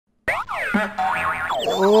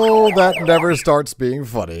Oh, that never starts being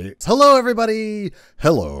funny. Hello, everybody.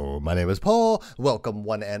 Hello, my name is Paul. Welcome,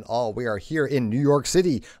 one and all. We are here in New York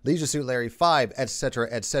City, Leisure Suit Larry 5, etc.,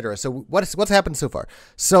 etc. So what's happened so far?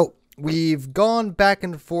 So we've gone back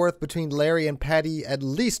and forth between Larry and Patty at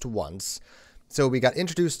least once. So we got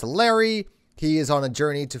introduced to Larry. He is on a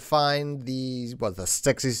journey to find the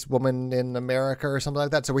sexiest woman in America or something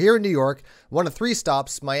like that. So we're here in New York. One of 3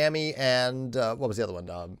 stops, Miami and what was the other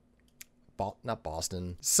one? Not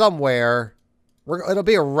Boston. Somewhere. It'll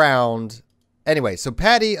be around. Anyway, so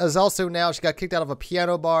Patty is also now, she got kicked out of a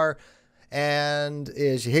piano bar and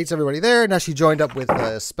she hates everybody there. Now she joined up with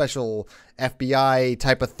a special FBI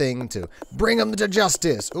type of thing to bring them to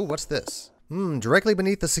justice. Ooh, what's this? Directly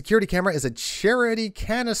beneath the security camera is a charity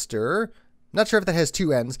canister. Not sure if that has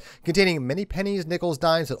 2 ends, containing many pennies, nickels,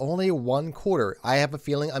 dimes, and only 1 quarter. I have a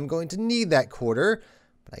feeling I'm going to need that quarter,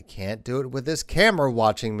 but I can't do it with this camera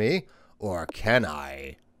watching me. Or can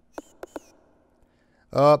I?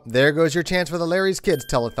 Oh, there goes your chance for the Larry's Kids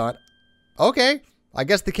telethon. Okay, I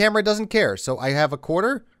guess the camera doesn't care, so I have a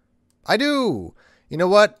quarter? I do! You know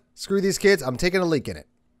what? Screw these kids, I'm taking a leak in it.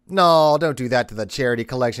 No, don't do that to the charity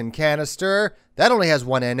collection canister. That only has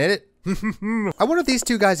 1 end in it. I wonder if these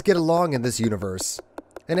 2 guys get along in this universe.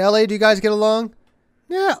 In LA, do you guys get along?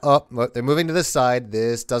 Yeah. Oh, look, they're moving to this side.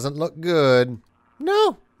 This doesn't look good.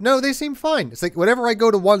 No, they seem fine. It's like whenever I go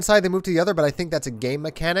to one side, they move to the other, but I think that's a game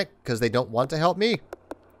mechanic because they don't want to help me.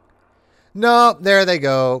 No, there they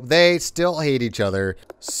go. They still hate each other.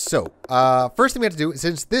 So, first thing we have to do,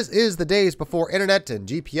 since this is the days before internet and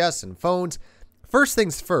GPS and phones, first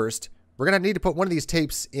things first, we're going to need to put one of these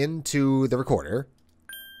tapes into the recorder.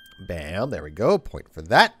 Bam, there we go. Point for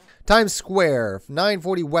that. Times Square,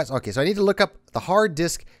 940 West. Okay, so I need to look up the Hard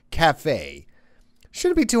Disk Cafe.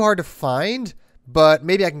 Shouldn't be too hard to find. But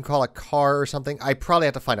maybe I can call a car or something. I probably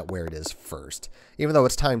have to find out where it is first. Even though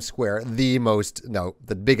it's Times Square, the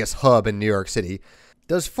biggest hub in New York City.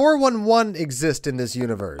 Does 411 exist in this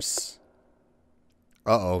universe?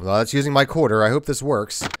 Uh-oh, well, that's using my quarter. I hope this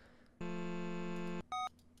works. You have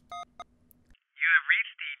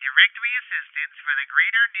reached the directory assistance for the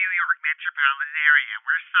greater New York metropolitan area.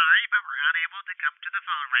 We're sorry, but we're unable to come to the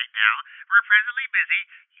phone right now. We're presently busy.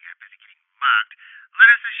 Yeah, busy getting mugged. Let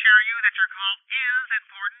us assure you that your call is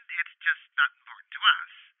important. It's just not important to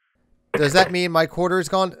us. Does that mean my quarter is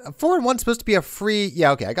gone? 411's supposed to be a free...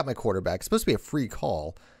 Yeah, okay, I got my quarter back. It's supposed to be a free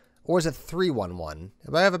call. Or is it 311?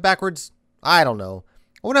 If I have it backwards, I don't know.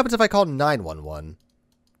 What happens if I call 911?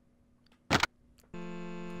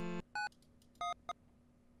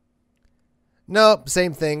 Nope,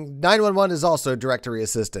 same thing. 911 is also directory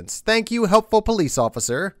assistance. Thank you, helpful police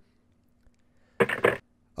officer.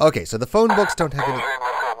 Okay, so the phone books don't have any...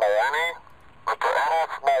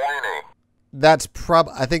 That's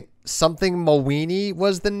I think something Mawini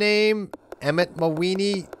was the name. Emmett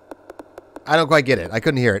Mawini. I don't quite get it. I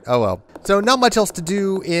couldn't hear it. Oh well. So not much else to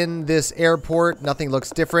do in this airport. Nothing looks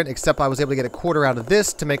different except I was able to get a quarter out of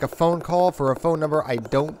this to make a phone call for a phone number I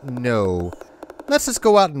don't know. Let's just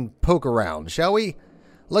go out and poke around, shall we?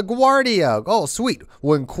 LaGuardia. Oh, sweet.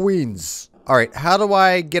 We're in Queens. All right, how do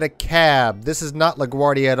I get a cab? This is not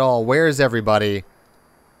LaGuardia at all. Where is everybody?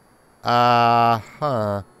 Well,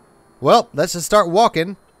 let's just start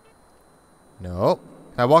walking. No.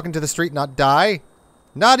 Can I walk into the street and not die?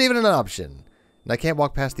 Not even an option. And I can't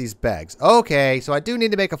walk past these bags. Okay, so I do need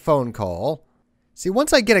to make a phone call. See,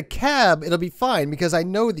 once I get a cab, it'll be fine because I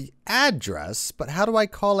know the address. But how do I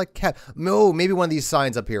call a cab? No, maybe one of these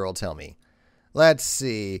signs up here will tell me. Let's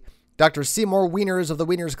see. Dr. Seymour Wieners of the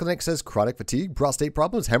Wieners Clinic says chronic fatigue, prostate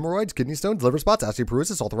problems, hemorrhoids, kidney stones, liver spots,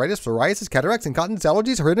 osteoporosis, arthritis, psoriasis, cataracts, incontinence,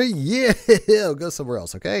 allergies, hernia. Yeah, I'll go somewhere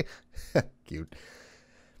else, okay? Cute.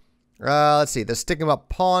 Let's see. The Stick 'em Up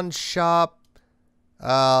Pawn Shop.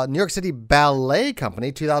 New York City Ballet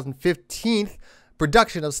Company, 2015.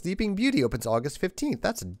 Production of Sleeping Beauty opens August 15th.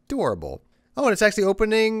 That's adorable. Oh, and it's actually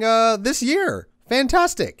opening this year.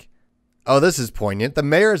 Fantastic. Oh, this is poignant. The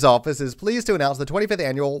mayor's office is pleased to announce the 25th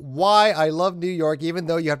annual Why I Love New York, even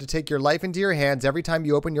though you have to take your life into your hands every time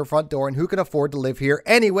you open your front door and who can afford to live here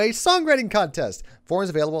anyway songwriting contest.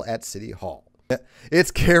 Forms available at City Hall.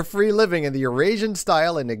 It's carefree living in the Eurasian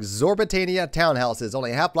style in Exorbitania townhouses,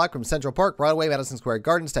 only a half block from Central Park, Broadway, Madison Square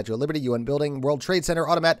Garden, Statue of Liberty, UN Building, World Trade Center,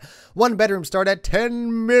 Automat. 1 bedroom start at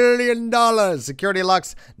 $10 million. Security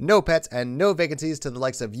locks, no pets, and no vacancies to the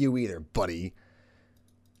likes of you either, buddy.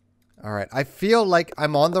 All right, I feel like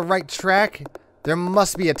I'm on the right track. There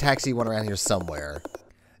must be a taxi one around here somewhere.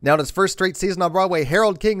 Now in its first straight season on Broadway,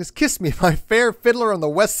 Harold King's Kiss Me, My Fair Fiddler on the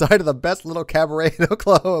west side of the best little cabaret in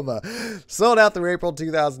Oklahoma. Sold out through April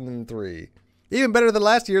 2003. Even better than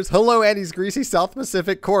last year's Hello Andy's Greasy South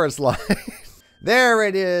Pacific chorus line. There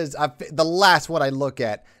it is. The last one I look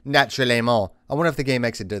at. Naturellement. I wonder if the game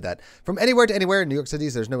actually did that. From anywhere to anywhere in New York City,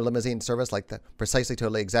 there's no limousine service like the precisely,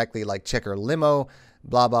 totally, exactly like Checker Limo.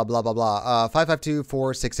 Blah, blah, blah, blah, blah.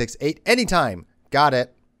 552-4668. Anytime. Got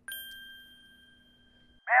it.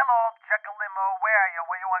 Hello, check a limo. Where are you?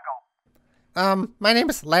 Where you want to go? My name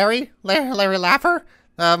is Larry. Larry Laffer.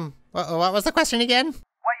 What was the question again? What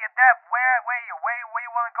you deaf? Where you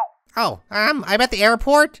want to go? Oh, I'm at the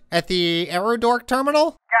airport, at the Aerodork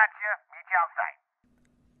terminal. Gotcha. Meet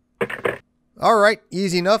you outside. All right,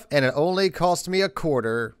 easy enough, and it only cost me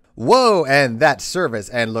 $0.25. Whoa, and that service,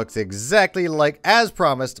 and looks exactly like, as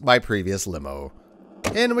promised, my previous limo.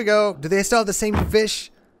 In we go. Do they still have the same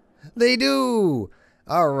fish? They do.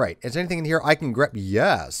 All right, is there anything in here I can grab?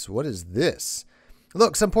 Yes, what is this?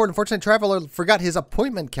 Look, some poor unfortunate traveler forgot his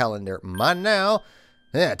appointment calendar. Mine now.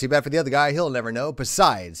 Yeah, too bad for the other guy. He'll never know.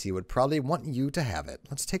 Besides, he would probably want you to have it.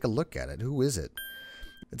 Let's take a look at it. Who is it?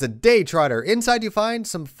 It's a day trotter. Inside you find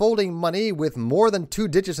some folding money with more than 2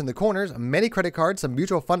 digits in the corners, many credit cards, some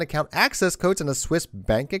mutual fund account access codes, and a Swiss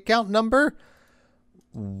bank account number.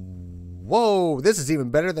 Whoa, this is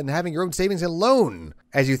even better than having your own savings and loan,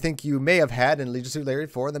 as you think you may have had in Leisure Suit Larry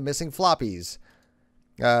for the missing floppies.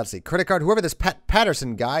 Let's see, credit card, whoever this Pat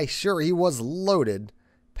Patterson guy, sure, he was loaded.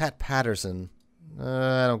 Pat Patterson.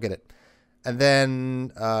 I don't get it. And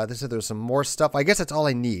then there's some more stuff. I guess that's all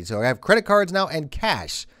I need. So I have credit cards now and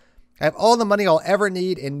cash. I have all the money I'll ever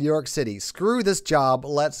need in New York City. Screw this job.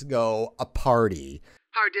 Let's go a party.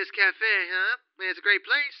 Hard Disk Cafe, huh? It's a great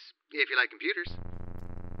place if you like computers.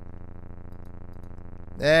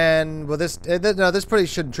 And well, this probably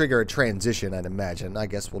shouldn't trigger a transition, I'd imagine. I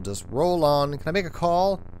guess we'll just roll on. Can I make a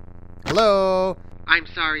call? Hello? I'm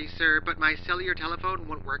sorry, sir, but my cellular telephone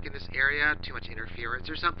won't work in this area. Too much interference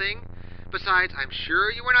or something. Besides, I'm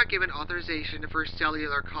sure you were not given authorization for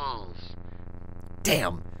cellular calls.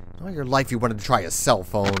 Damn. All your life you wanted to try a cell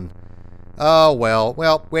phone. Oh,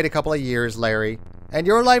 well, wait a couple of years, Larry. And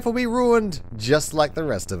your life will be ruined, just like the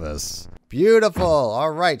rest of us. Beautiful.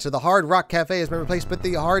 All right, so the Hard Rock Cafe has been replaced with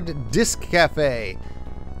the Hard Disk Cafe.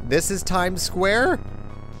 This is Times Square?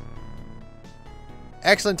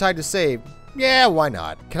 Excellent time to save. Yeah, why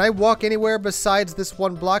not? Can I walk anywhere besides this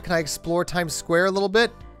one block? Can I explore Times Square a little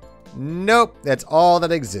bit? Nope, that's all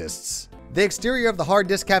that exists. The exterior of the Hard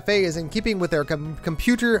Disk Cafe is in keeping with their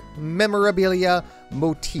computer memorabilia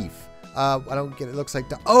motif. I don't get it. It looks like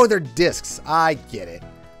oh, they're discs. I get it.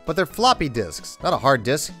 But they're floppy disks, not a hard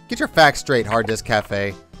disk. Get your facts straight, Hard Disk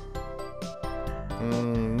Cafe.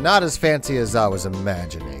 Not as fancy as I was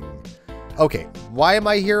imagining. Okay, why am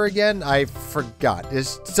I here again? I forgot.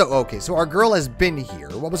 So our girl has been here.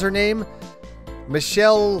 What was her name?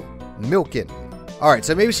 Michelle Milken. All right,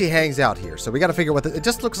 so maybe she hangs out here. So we got to figure what it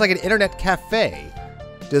just looks like an internet cafe.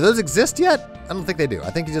 Do those exist yet? I don't think they do.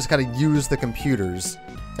 I think you just got to use the computers.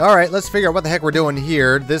 All right, let's figure out what the heck we're doing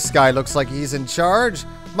here. This guy looks like he's in charge.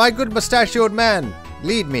 My good mustachioed man,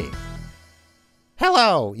 lead me.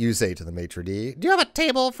 Hello, you say to the maitre d'. Do you have a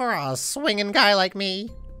table for a swinging guy like me?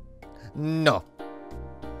 No.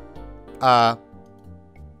 But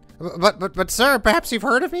sir, perhaps you've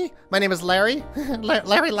heard of me? My name is Larry.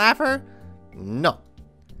 Larry Laffer. No.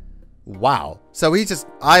 Wow. So he's just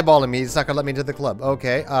eyeballing me. He's not gonna let me into the club.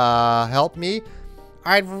 Okay. Help me.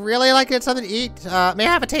 I'd really like to get something to eat. May I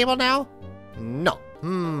have a table now? No.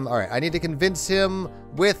 All right. I need to convince him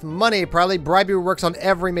with money. Probably bribery works on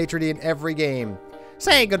every maitre d' in every game.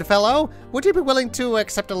 Say, good fellow, would you be willing to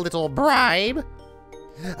accept a little bribe?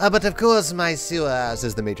 But of course, my sewer,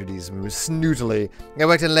 says the maitre d' snootily. I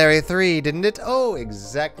worked in Larry 3, didn't it? Oh,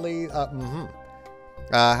 exactly.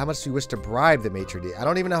 How much do you wish to bribe the maitre d'? I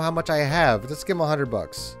don't even know how much I have. Let's give him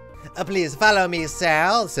 $100. Please follow me,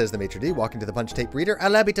 Sal, says the maitre d', walking to the punch tape reader.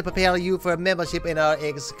 Allow me to prepare you for a membership in our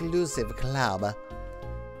exclusive club.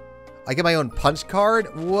 I get my own punch card?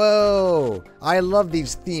 Whoa! I love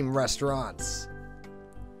these theme restaurants.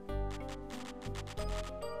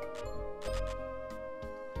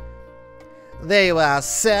 There you are,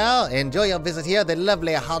 Sal. Enjoy your visit here at the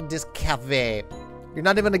lovely Hard Disk Cafe. You're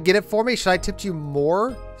not even gonna get it for me? Should I tip you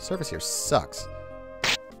more? Service here sucks.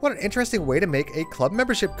 What an interesting way to make a club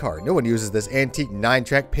membership card. No one uses this antique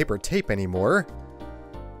 9-track paper tape anymore.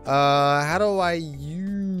 How do I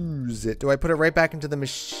use it? Do I put it right back into the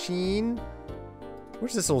machine?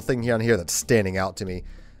 What's this little thing here on here that's standing out to me?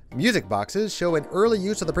 Music boxes show an early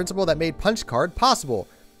use of the principle that made punch card possible.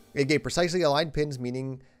 It gave precisely aligned pins,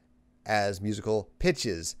 meaning as musical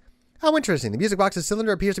pitches. How interesting. The music box's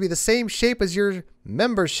cylinder appears to be the same shape as your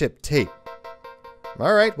membership tape.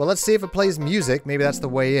 All right, well, let's see if it plays music. Maybe that's the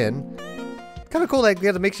way in. Kind of cool that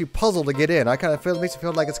it makes you puzzle to get in. I kind of feel, it makes you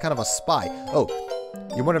feel like it's kind of a spy. Oh,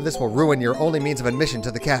 you wonder if this will ruin your only means of admission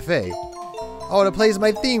to the cafe. Oh, and it plays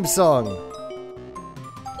my theme song.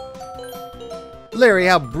 Larry,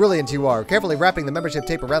 how brilliant you are. Carefully wrapping the membership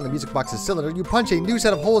tape around the music box's cylinder, you punch a new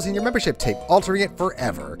set of holes in your membership tape, altering it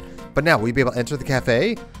forever. But now, will you be able to enter the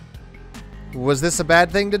cafe? Was this a bad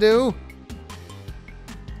thing to do?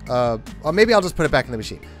 Or maybe I'll just put it back in the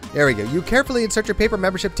machine. There we go. You carefully insert your paper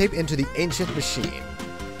membership tape into the ancient machine.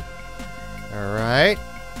 Alright.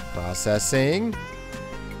 Processing.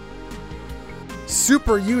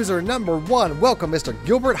 Super user number 1. Welcome, Mr.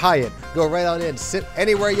 Gilbert Hyatt. Go right on in. Sit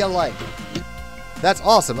anywhere you like. That's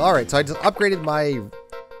awesome. Alright, so I just upgraded my...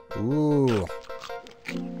 Ooh.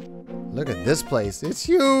 Look at this place. It's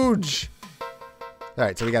huge.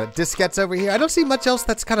 Alright, so we got diskettes over here. I don't see much else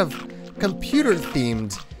that's kind of computer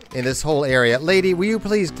themed in this whole area. Lady, will you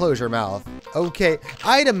please close your mouth? Okay,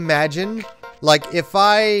 I'd imagine, like, if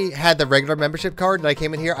I had the regular membership card and I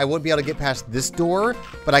came in here, I wouldn't be able to get past this door,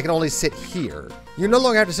 but I can only sit here. You no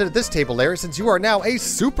longer have to sit at this table, Larry, since you are now a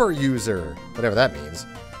super user. Whatever that means.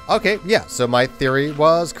 Okay, yeah, so my theory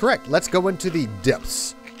was correct. Let's go into the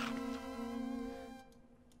depths.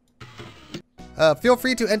 Feel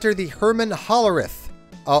free to enter the Herman Hollerith.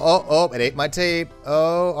 Oh, it ate my tape.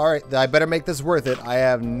 Oh, alright, I better make this worth it. I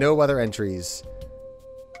have no other entries.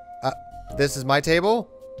 This is my table?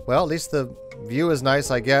 Well, at least the view is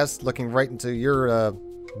nice, I guess. Looking right into your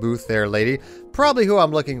booth there, lady. Probably who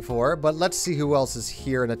I'm looking for, but let's see who else is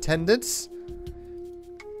here in attendance.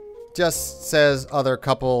 Just says other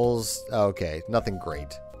couples. Okay, nothing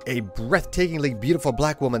great. A breathtakingly beautiful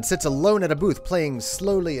black woman sits alone at a booth playing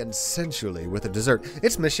slowly and sensually with a dessert.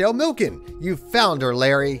 It's Michelle Milken. You found her,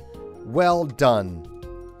 Larry. Well done.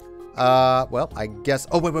 Well, I guess...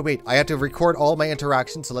 Oh, wait. I have to record all my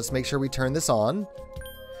interactions, so let's make sure we turn this on.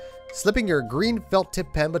 Slipping your green felt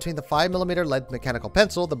tip pen between the 5mm lead mechanical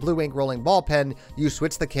pencil, the blue ink rolling ball pen, you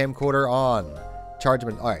switch the camcorder on.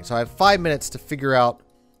 Chargeman. Alright, so I have 5 minutes to figure out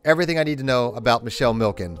everything I need to know about Michelle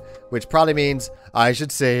Milken, which probably means I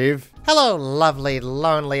should save. Hello, lovely,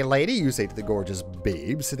 lonely lady, you say to the gorgeous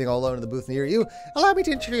babe sitting all alone in the booth near you. Allow me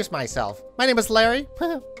to introduce myself. My name is Larry.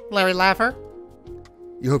 Larry Laffer.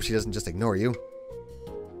 You hope she doesn't just ignore you.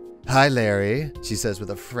 Hi, Larry, she says with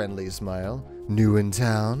a friendly smile. New in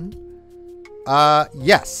town?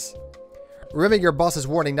 Yes. Remembering your boss's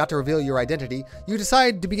warning not to reveal your identity, you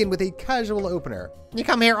decide to begin with a casual opener. You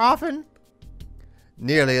come here often?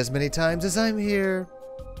 Nearly as many times as I'm here.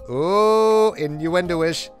 Oh,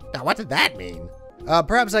 innuendo-ish. Now, what did that mean?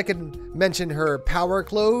 Perhaps I could mention her power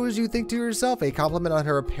clothes, you think to yourself. A compliment on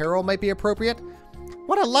her apparel might be appropriate.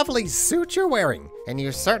 What a lovely suit you're wearing, and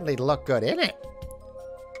you certainly look good in it.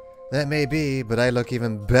 That may be, but I look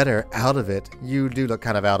even better out of it. You do look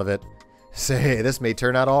kind of out of it. Say, this may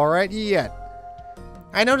turn out all right yet.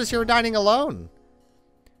 I notice you're dining alone.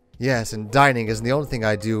 Yes, and dining isn't the only thing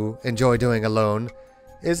I do enjoy doing alone.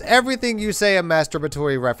 Is everything you say a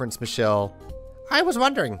masturbatory reference, Michelle? I was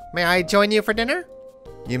wondering, may I join you for dinner?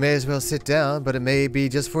 You may as well sit down, but it may be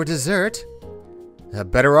just for dessert. A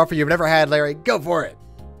better offer you've never had, Larry. Go for it.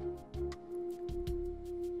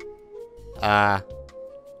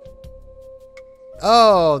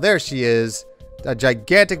 Oh, there she is. A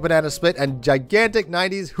gigantic banana split and gigantic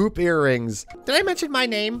 90s hoop earrings. Did I mention my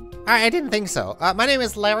name? I didn't think so. My name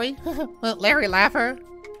is Larry. Larry Laffer.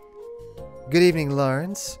 Good evening,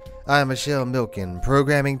 Lawrence. I'm Michelle Milken,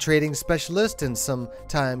 programming trading specialist and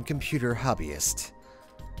sometime computer hobbyist.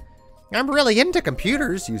 I'm really into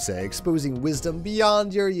computers, you say, exposing wisdom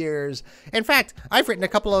beyond your years. In fact, I've written a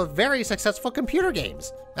couple of very successful computer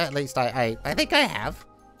games. At least I think I have.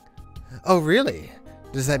 Oh, really?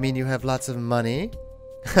 Does that mean you have lots of money?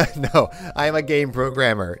 No, I'm a game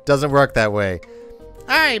programmer. It doesn't work that way.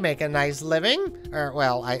 I make a nice living.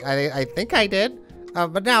 Well, I think I did.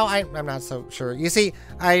 But now I'm not so sure. You see,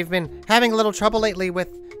 I've been having a little trouble lately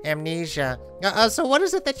with amnesia. So what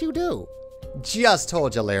is it that you do? Just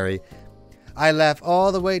told you, Larry. I laugh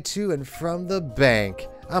all the way to and from the bank.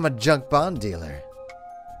 I'm a junk bond dealer.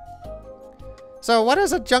 So what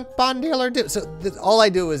does a junk bond dealer do? So all I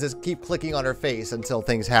do is just keep clicking on her face until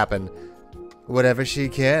things happen. Whatever she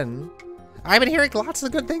can. I've been hearing lots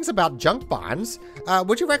of good things about junk bonds.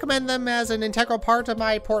 Would you recommend them as an integral part of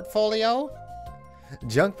my portfolio?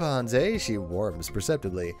 Junk bonds, eh? She warms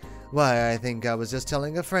perceptibly. Why, I think I was just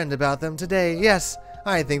telling a friend about them today. Yes,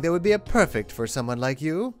 I think they would be a perfect for someone like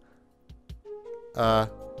you.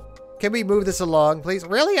 Can we move this along, please?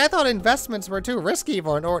 Really? I thought investments were too risky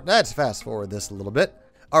for an or- Let's fast forward this a little bit.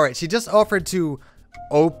 Alright, she just offered to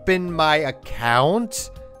open my account,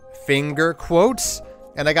 finger quotes,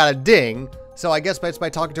 and I got a ding. So I guess it's by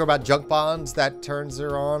talking to her about junk bonds that turns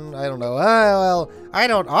her on. I don't know. Well, I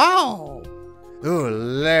don't. Oh! Ooh,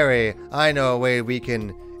 Larry, I know a way we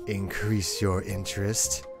can increase your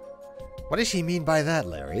interest. What does she mean by that,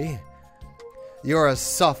 Larry? You're a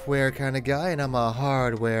software kind of guy, and I'm a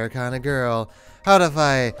hardware kind of girl. How if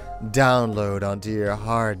I download onto your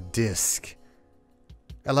hard disk?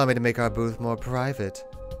 Allow me to make our booth more private.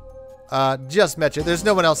 Just met you. There's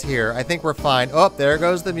no one else here. I think we're fine. Oh, there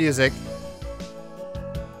goes the music.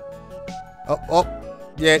 Oh.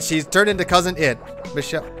 Yeah, she's turned into Cousin It.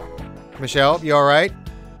 Michelle, you alright?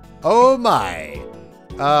 Oh my.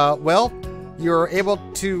 Well, you're able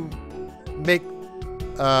to make,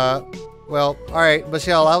 well, alright,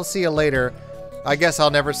 Michelle, I'll see you later. I guess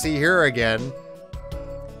I'll never see her again.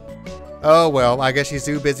 Oh, well, I guess she's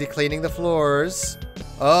too busy cleaning the floors.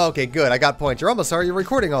 Oh, okay, good. I got points. You're almost sorry you're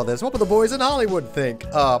recording all this. What will the boys in Hollywood think?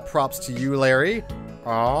 Props to you, Larry.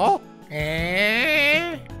 Oh.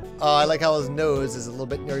 I like how his nose is a little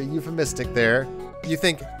bit euphemistic there. You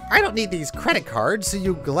think, I don't need these credit cards, so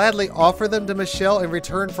you gladly offer them to Michelle in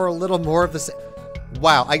return for a little more of the same.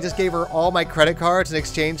 Wow, I just gave her all my credit cards in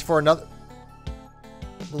exchange for another.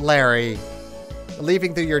 Larry.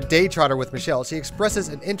 Leaving through your day trotter with Michelle, she expresses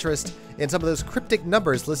an interest in some of those cryptic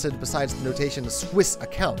numbers listed besides the notation of Swiss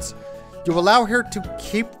accounts. You allow her to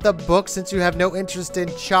keep the book since you have no interest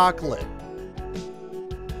in chocolate.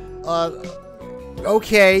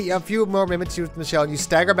 Okay, a few more minutes with Michelle, and you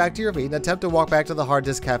stagger back to your feet and attempt to walk back to the Hard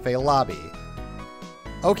Disk Cafe lobby.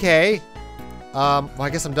 Okay. Well,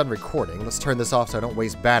 I guess I'm done recording. Let's turn this off so I don't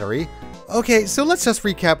waste battery. Okay, so let's just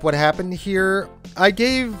recap what happened here. I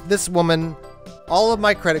gave this woman all of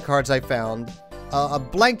my credit cards I found, a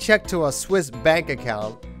blank check to a Swiss bank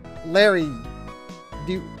account. Larry,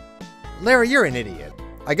 you're an idiot.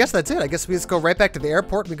 I guess that's it. I guess we just go right back to the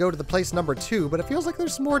airport and we go to the place number 2, but it feels like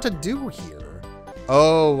there's more to do here.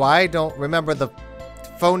 Oh, I don't remember the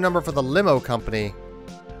phone number for the limo company.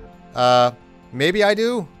 Maybe I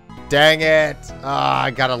do? Dang it.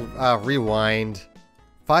 I gotta rewind.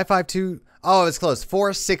 552. Oh, it's close.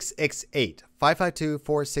 4668.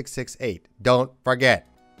 552-4668. Don't forget.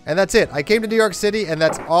 And that's it. I came to New York City, and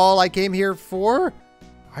that's all I came here for?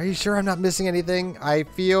 Are you sure I'm not missing anything? I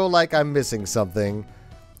feel like I'm missing something.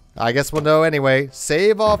 I guess we'll know anyway.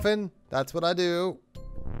 Save often. That's what I do.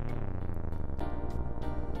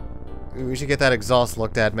 Ooh, we should get that exhaust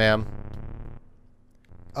looked at, ma'am.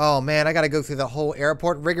 Oh, man, I gotta go through the whole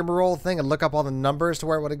airport rigmarole thing and look up all the numbers to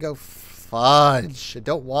where I want to go. Fudge. I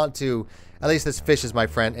don't want to. At least this fish is my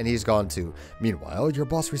friend, and he's gone too. Meanwhile, your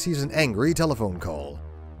boss receives an angry telephone call.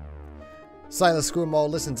 Silas Screwmaw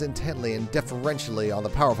listens intently and deferentially on the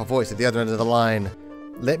powerful voice at the other end of the line.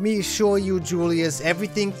 Let me assure you, Julius,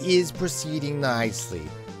 everything is proceeding nicely.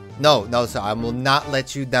 No, sir, I will not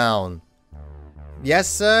let you down. Yes,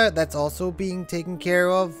 sir, that's also being taken care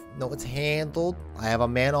of. No, it's handled. I have a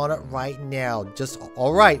man on it right now. Just,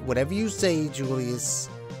 all right, whatever you say, Julius.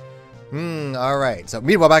 All right. So,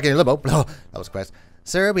 meanwhile, back in your limo. That was quest.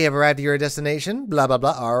 Sir, we have arrived at your destination. Blah, blah,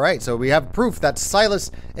 blah. All right. So, we have proof that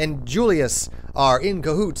Silas and Julius are in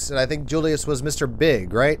cahoots. And I think Julius was Mr.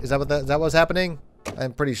 Big, right? Is that what's happening?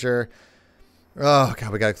 I'm pretty sure. Oh,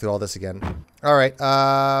 God, we got to go through all this again. All right.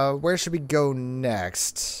 Where should we go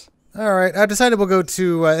next? All right. I've decided we'll go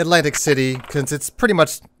to Atlantic City since it's pretty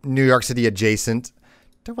much New York City adjacent.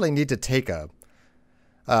 Don't really need to take a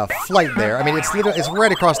flight there. I mean, it's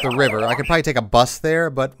right across the river. I could probably take a bus there,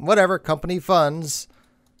 but whatever. Company funds.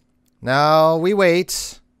 Now we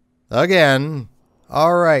wait. Again.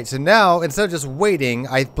 Alright, so now, instead of just waiting,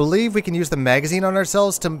 I believe we can use the magazine on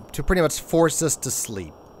ourselves to pretty much force us to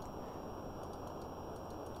sleep.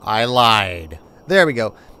 I lied. There we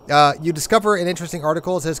go. You discover an interesting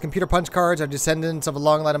article. It says, computer punch cards are descendants of a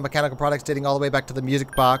long line of mechanical products dating all the way back to the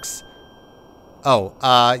music box.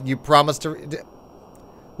 Oh, you promised to...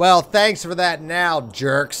 Well, thanks for that now,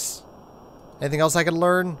 jerks. Anything else I can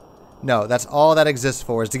learn? No, that's all that exists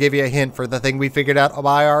for, is to give you a hint for the thing we figured out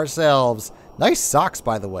by ourselves. Nice socks,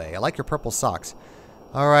 by the way. I like your purple socks.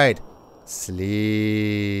 All right.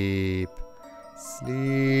 Sleep. Sleep.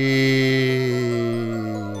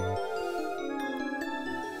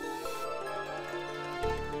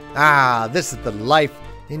 Ah, this is the life.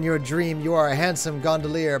 In your dream, you are a handsome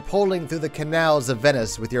gondolier poling through the canals of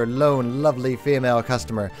Venice with your lone, lovely female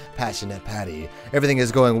customer, Passionate Patty. Everything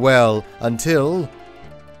is going well until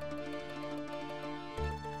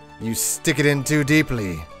you stick it in too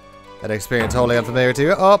deeply. That experience wholly unfamiliar to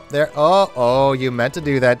you. Oh, there. Oh, you meant to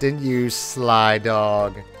do that, didn't you, sly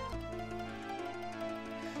dog?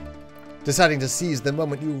 Deciding to seize the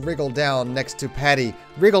moment, you wriggle down next to Patty.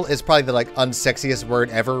 Wriggle is probably the unsexiest word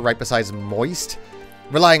ever, right besides moist.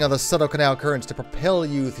 Relying on the subtle canal currents to propel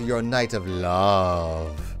you through your night of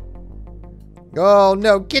love. Oh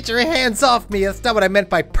no, get your hands off me! That's not what I meant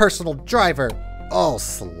by personal driver. Oh,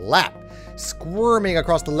 slap. Squirming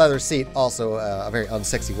across the leather seat, also a very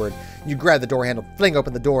unsexy word. You grab the door handle, fling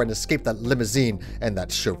open the door, and escape that limousine and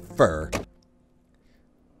that chauffeur.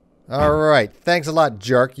 Alright, thanks a lot,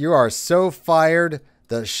 jerk. You are so fired.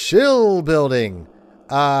 The Shill Building.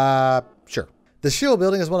 Sure. The Shill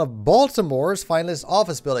Building is one of Baltimore's finest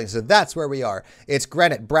office buildings, so that's where we are. Its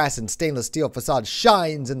granite, brass, and stainless steel facade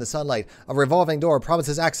shines in the sunlight. A revolving door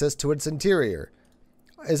promises access to its interior.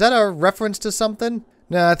 Is that a reference to something?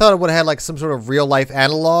 No, I thought it would have had some sort of real-life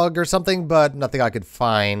analog or something, but nothing I could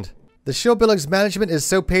find. The Shill Building's management is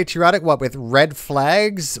so patriotic, what, with red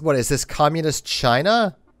flags? What, is this communist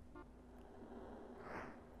China?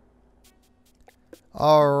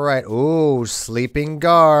 Alright, ooh, sleeping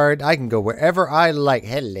guard. I can go wherever I like.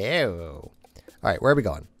 Hello. Alright, where are we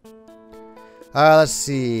going? Let's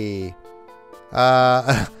see.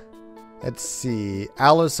 Let's see.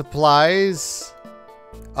 Aloe supplies.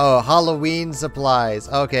 Oh, Halloween supplies.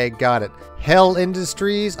 Okay, got it. Hell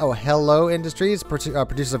Industries. Oh, Hello Industries.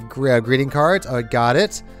 Producers of greeting cards. Oh, got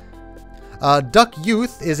it. Duck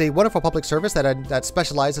Youth is a wonderful public service that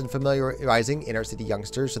specializes in familiarizing inner city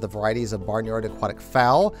youngsters to the varieties of barnyard aquatic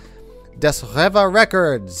fowl. Des Reva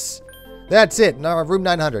Records. That's it. No, room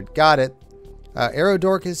 900. Got it.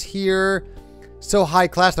 Aerodork is here. So high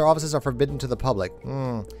class, their offices are forbidden to the public.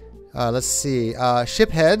 Let's see.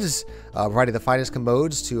 Shipheads, providing the finest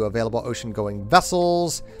commodes to available ocean-going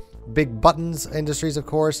vessels. Big Buttons Industries, of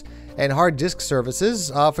course. And hard disk services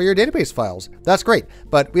for your database files. That's great,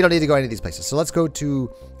 but we don't need to go any of these places. So let's go to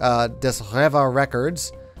Des Reva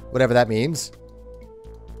Records, whatever that means.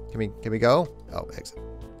 Can we go? Oh, exit.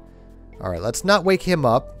 All right, let's not wake him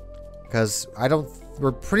up, because I think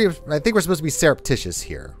we're supposed to be surreptitious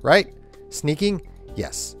here, right? Sneaking?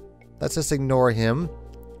 Yes. Let's just ignore him.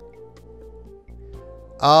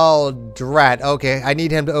 Oh, drat. Okay, I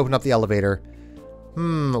need him to open up the elevator.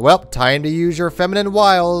 Well, time to use your feminine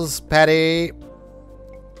wiles, Patty.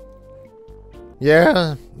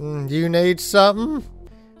 Yeah, you need something?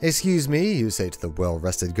 Excuse me, you say to the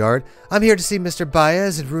well-rested guard. I'm here to see Mr.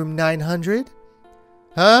 Baez in room 900.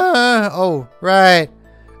 Huh? Oh, right.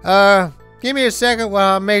 Give me a second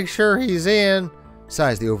while I make sure he's in,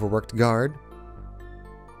 sighs the overworked guard.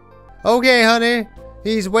 Okay, honey.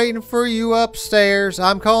 He's waiting for you upstairs.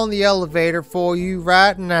 I'm calling the elevator for you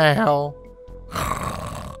right now.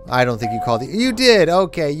 I don't think you called you did.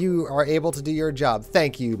 Okay, you are able to do your job.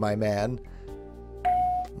 Thank you, my man.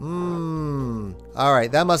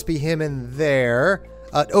 Alright, that must be him in there.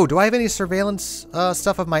 Oh, do I have any surveillance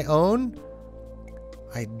stuff of my own?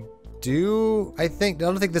 I do. I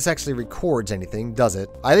don't think this actually records anything, does it?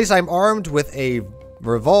 At least I'm armed with a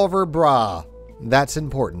revolver bra. That's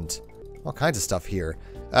important. All kinds of stuff here.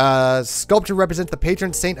 Sculpture represents the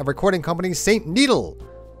patron saint of recording company, Saint Needle.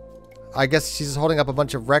 I guess she's holding up a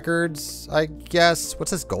bunch of records, I guess.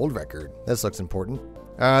 What's this gold record? This looks important.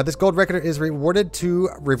 This gold record is rewarded to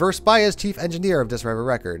Reverse Baez, chief engineer of Des Reva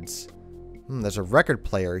Records. There's a record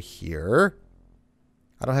player here.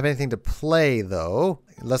 I don't have anything to play, though.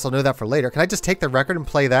 Unless I'll know that for later. Can I just take the record and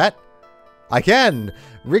play that? I can!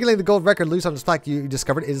 Wriggling the gold record loose on its plaque, you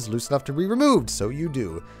discovered it is loose enough to be removed. So you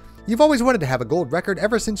do. You've always wanted to have a gold record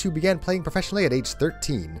ever since you began playing professionally at age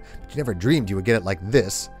 13. But you never dreamed you would get it like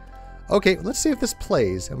this. Okay, let's see if this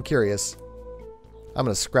plays. I'm curious. I'm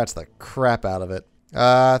going to scratch the crap out of it.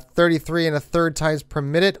 33 and a third times per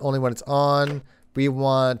minute, only when it's on. We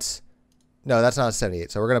want... No, that's not a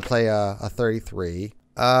 78, so we're going to play a 33.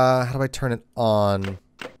 How do I turn it on?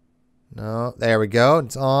 No, there we go.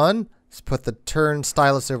 It's on. Let's put the turn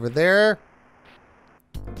stylus over there.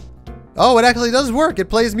 Oh, it actually does work. It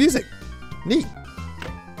plays music. Neat.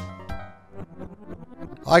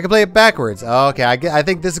 Oh, I can play it backwards. Oh, okay, I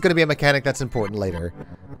think this is going to be a mechanic that's important later.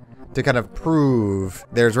 To kind of prove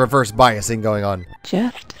there's reverse biasing going on.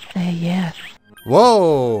 Just say yes.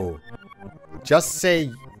 Whoa! Just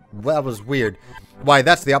say... Well, that was weird. Why,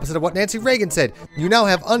 that's the opposite of what Nancy Reagan said. You now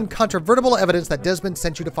have uncontrovertible evidence that Desmond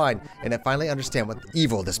sent you to find, and I finally understand what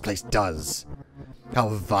evil this place does. How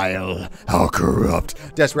vile, how corrupt.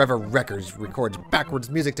 Des Reva Records records backwards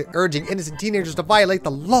music to urging innocent teenagers to violate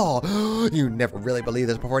the law. You never really believed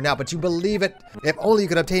this before now, but you believe it. If only you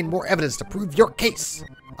could obtain more evidence to prove your case.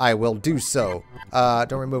 I will do so.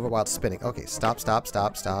 Don't remove it while it's spinning. Okay, stop.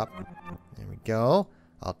 There we go.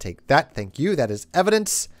 I'll take that. Thank you. That is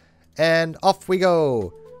evidence. And off we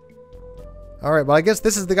go. Alright, well I guess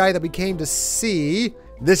this is the guy that we came to see.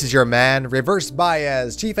 This is your man, Reverse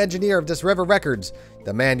Baez, Chief Engineer of Disriver Records.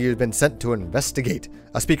 The man you've been sent to investigate.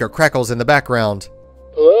 A speaker crackles in the background.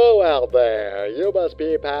 Hello out there. You must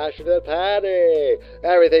be Passionate Patty.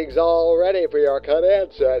 Everything's all ready for your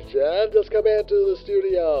cut-in session. Just come into the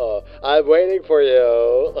studio. I'm waiting for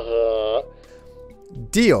you.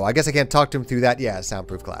 Deal. I guess I can't talk to him through that. Yeah,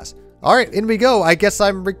 soundproof glass. Alright, in we go. I guess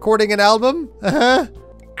I'm recording an album?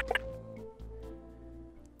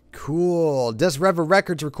 Cool. Disriver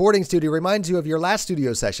Records recording studio reminds you of your last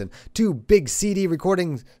studio session. 2 big CD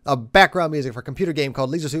recordings of background music for a computer game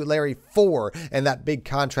called Leisure Suit Larry 4, and that big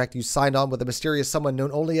contract you signed on with a mysterious someone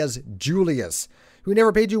known only as Julius, who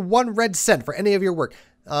never paid you 1 red cent for any of your work.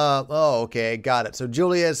 Oh, okay, got it. So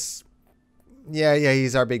Julius, yeah,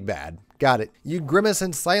 he's our big bad. Got it. You grimace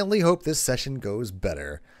and silently hope this session goes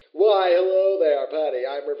better. Why, hello there, Patty.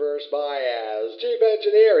 I'm Reverse Baez, Chief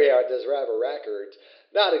Engineer here at Disriver Records.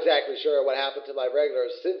 Not exactly sure what happened to my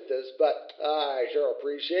regular synthesis, but I sure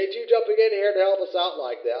appreciate you jumping in here to help us out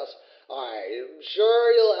like this. I'm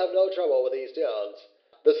sure you'll have no trouble with these tunes.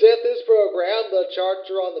 The synth is programmed, the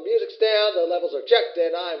charts are on the music stand, the levels are checked,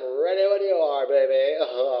 and I'm ready when you are, baby.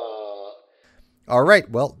 All right,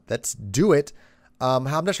 well, let's do it. I'm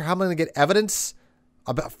not sure how I'm going to get evidence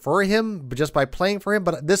for him just by playing for him,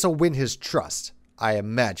 but this will win his trust, I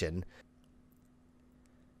imagine.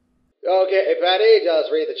 Okay, Patty,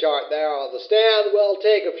 just read the chart there on the stand. We'll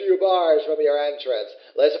take a few bars from your entrance.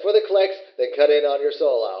 Listen for the clicks, then cut in on your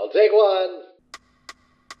solo. Take 1.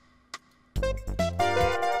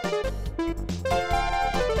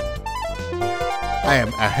 I am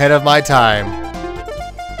ahead of my time.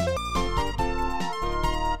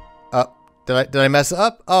 Did I mess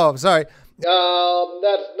up? Oh, I'm sorry.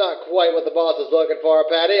 That's not quite what the boss is looking for,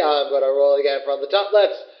 Patty. I'm gonna roll again from the top.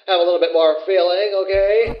 Let's have a little bit more feeling,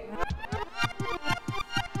 okay?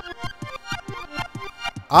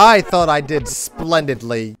 I thought I did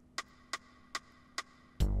splendidly.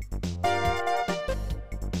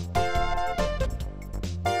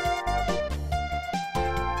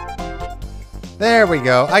 There we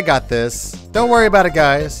go. I got this. Don't worry about it,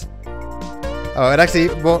 guys. Oh, it actually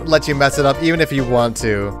won't let you mess it up even if you want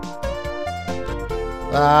to.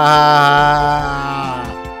 Ah.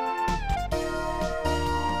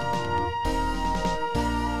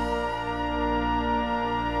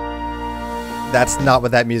 That's not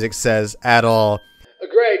what that music says at all. A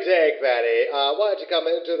great take, Patty. Why don't you come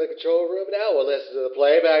into the control room now? We'll listen to the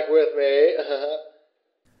playback with me.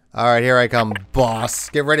 Alright, here I come, boss.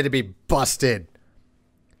 Get ready to be busted.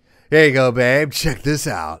 Here you go, babe. Check this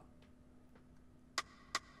out.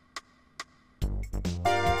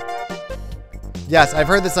 Yes, I've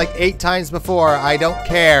heard this like 8 times before. I don't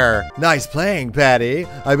care. Nice playing, Patty.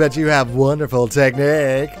 I bet you have wonderful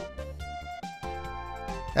technique.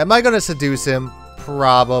 Am I going to seduce him?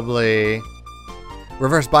 Probably.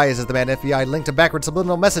 Reverse Bias is the man FBI linked a backward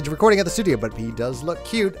subliminal message recording at the studio, but he does look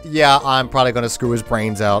cute. Yeah, I'm probably going to screw his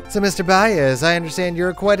brains out. So, Mr. Bias, I understand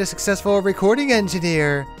you're quite a successful recording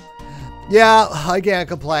engineer. Yeah, I can't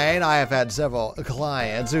complain. I have had several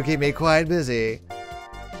clients who keep me quite busy.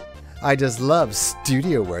 I just love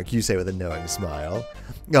studio work, you say with a knowing smile.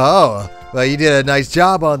 Oh, well, you did a nice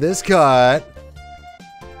job on this cut.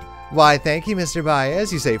 Why, thank you, Mr.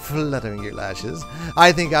 Baez, you say, fluttering your lashes.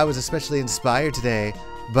 I think I was especially inspired today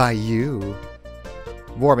by you.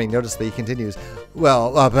 Warming noticeably continues.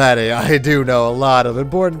 Well, Patty, I do know a lot of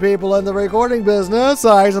important people in the recording business.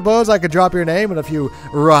 I suppose I could drop your name in a few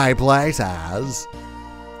right places.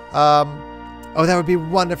 Oh, that would be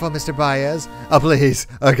wonderful, Mr. Baez. Please,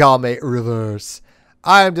 call me Reverse.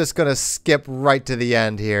 I'm just gonna skip right to the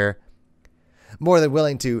end here. More than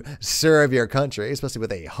willing to serve your country, especially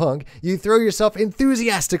with a hunk, you throw yourself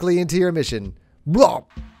enthusiastically into your mission. Blah.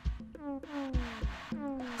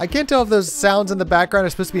 I can't tell if those sounds in the background are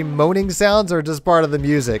supposed to be moaning sounds or just part of the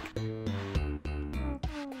music.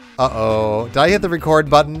 Uh-oh. Did I hit the record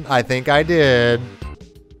button? I think I did.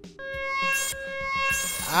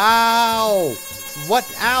 Ow! What?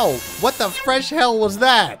 Ow! What the fresh hell was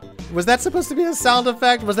that? Was that supposed to be a sound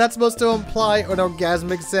effect? Was that supposed to imply an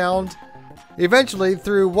orgasmic sound? Eventually,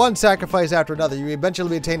 through one sacrifice after another, you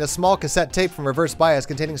eventually obtain a small cassette tape from Reverse Bias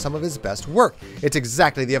containing some of his best work. It's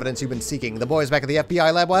exactly the evidence you've been seeking. The boys back at the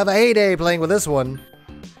FBI lab will have a heyday playing with this one.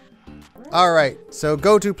 Alright, so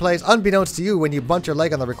go-to plays. Unbeknownst to you, when you bumped your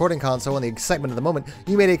leg on the recording console in the excitement of the moment,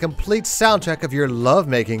 you made a complete soundtrack of your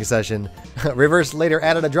love-making session. Reverse later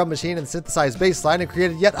added a drum machine and synthesized bass line and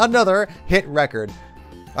created yet another hit record.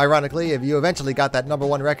 Ironically, if you eventually got that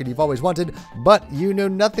 #1 record you've always wanted, but you knew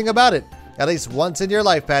nothing about it. At least once in your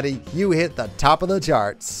life, Patty, you hit the top of the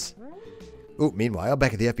charts. Ooh, meanwhile,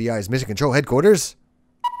 back at the FBI's Mission Control headquarters.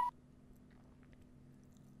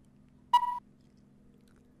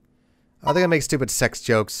 Are they gonna make stupid sex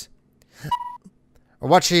jokes?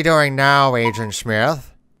 What's she doing now, Agent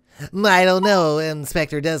Smith? I don't know,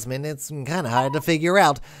 Inspector Desmond. It's kind of hard to figure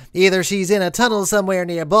out. Either she's in a tunnel somewhere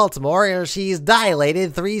near Baltimore, or she's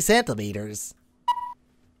dilated 3 centimeters.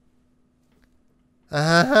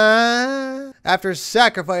 After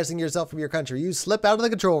sacrificing yourself from your country, you slip out of the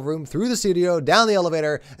control room, through the studio, down the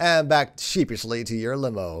elevator, and back sheepishly to your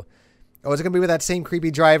limo. Oh, is it going to be with that same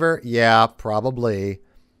creepy driver? Yeah, probably.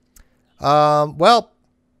 Well,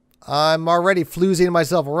 I'm already floozying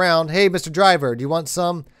myself around. Hey, Mr. Driver, do you want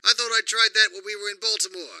some? I thought I tried that when we were in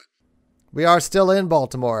Baltimore. We are still in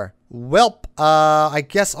Baltimore. Welp, I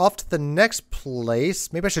guess off to the next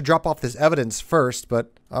place. Maybe I should drop off this evidence first,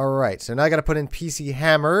 but alright. So now I gotta put in PC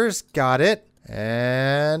hammers. Got it.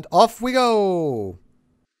 And off we go.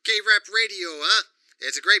 K-Rap Radio, huh?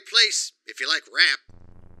 It's a great place if you like rap.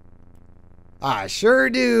 I sure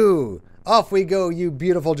do. Off we go, you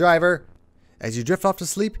beautiful driver. As you drift off to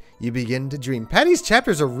sleep, you begin to dream. Patty's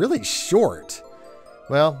chapters are really short.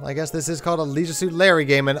 Well, I guess this is called a Leisure Suit Larry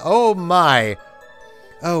game, and oh my.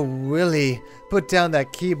 Oh, Willie, put down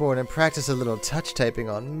that keyboard and practice a little touch typing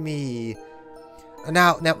on me.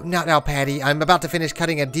 Now, Patty, I'm about to finish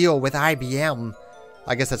cutting a deal with IBM.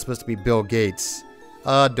 I guess that's supposed to be Bill Gates.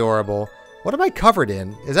 Adorable. What am I covered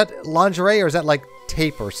in? Is that lingerie or is that like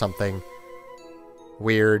tape or something?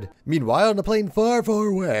 Weird. Meanwhile, on a plane far, far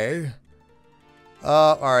away.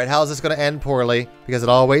 Alright, how's this going to end poorly? Because it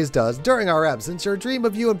always does. During our absence, your dream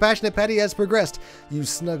of you and passionate Patty has progressed. You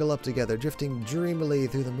snuggle up together, drifting dreamily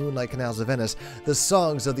through the moonlight canals of Venice, the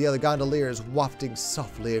songs of the other gondoliers wafting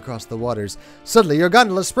softly across the waters. Suddenly, your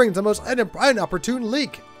gondola springs a most inopportune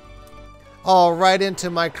leak. All right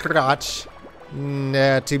into my crotch.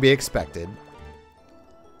 To be expected.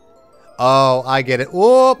 Oh, I get it.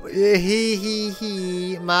 Whoop!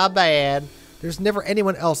 My bad. There's never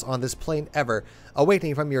anyone else on this plane ever.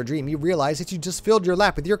 Awakening from your dream, you realize that you just filled your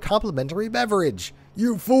lap with your complimentary beverage.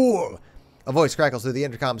 You fool! A voice crackles through the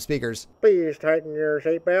intercom speakers. Please tighten your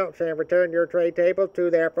seatbelts and return your tray tables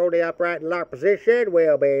to their fully upright lock position.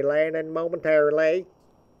 We'll be landing momentarily.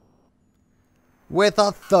 With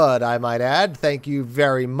a thud, I might add. Thank you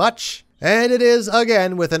very much. And it is,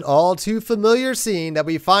 again, with an all too familiar scene that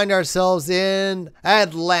we find ourselves in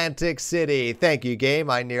Atlantic City. Thank you, game.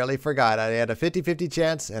 I nearly forgot. I had a 50-50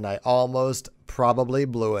 chance, and I almost probably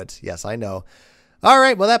blew it. Yes, I know. All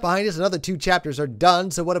right, well, that behind us, another 2 chapters are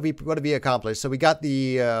done. So what have we accomplished? So we got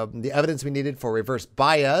the evidence we needed for reverse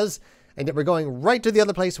bias, and we're going right to the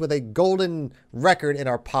other place with a golden record in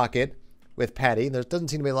our pocket. With Patty. There doesn't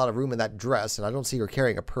seem to be a lot of room in that dress, and I don't see her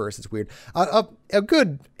carrying a purse. It's weird. A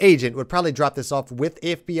good agent would probably drop this off with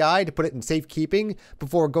FBI to put it in safekeeping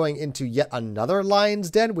before going into yet another lion's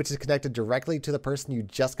den, which is connected directly to the person you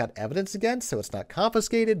just got evidence against, so it's not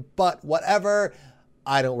confiscated, but whatever.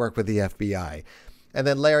 I don't work with the FBI. And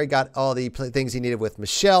then Larry got all the things he needed with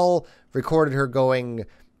Michelle, recorded her going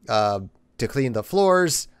to clean the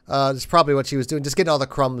floors. It's probably what she was doing, just getting all the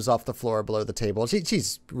crumbs off the floor below the table.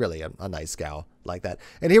 She's really a nice gal like that.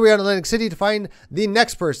 And here we are in Atlantic City to find the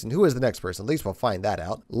next person. Who is the next person? At least we'll find that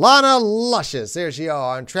out. Lana Luscious. There she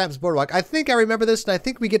are on Tramps Boardwalk. I think I remember this, and I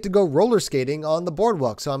think we get to go roller skating on the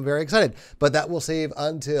boardwalk, so I'm very excited. But that will save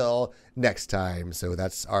until next time. So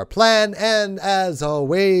that's our plan. And as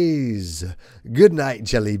always, good night,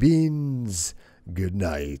 jelly beans. Good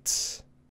night.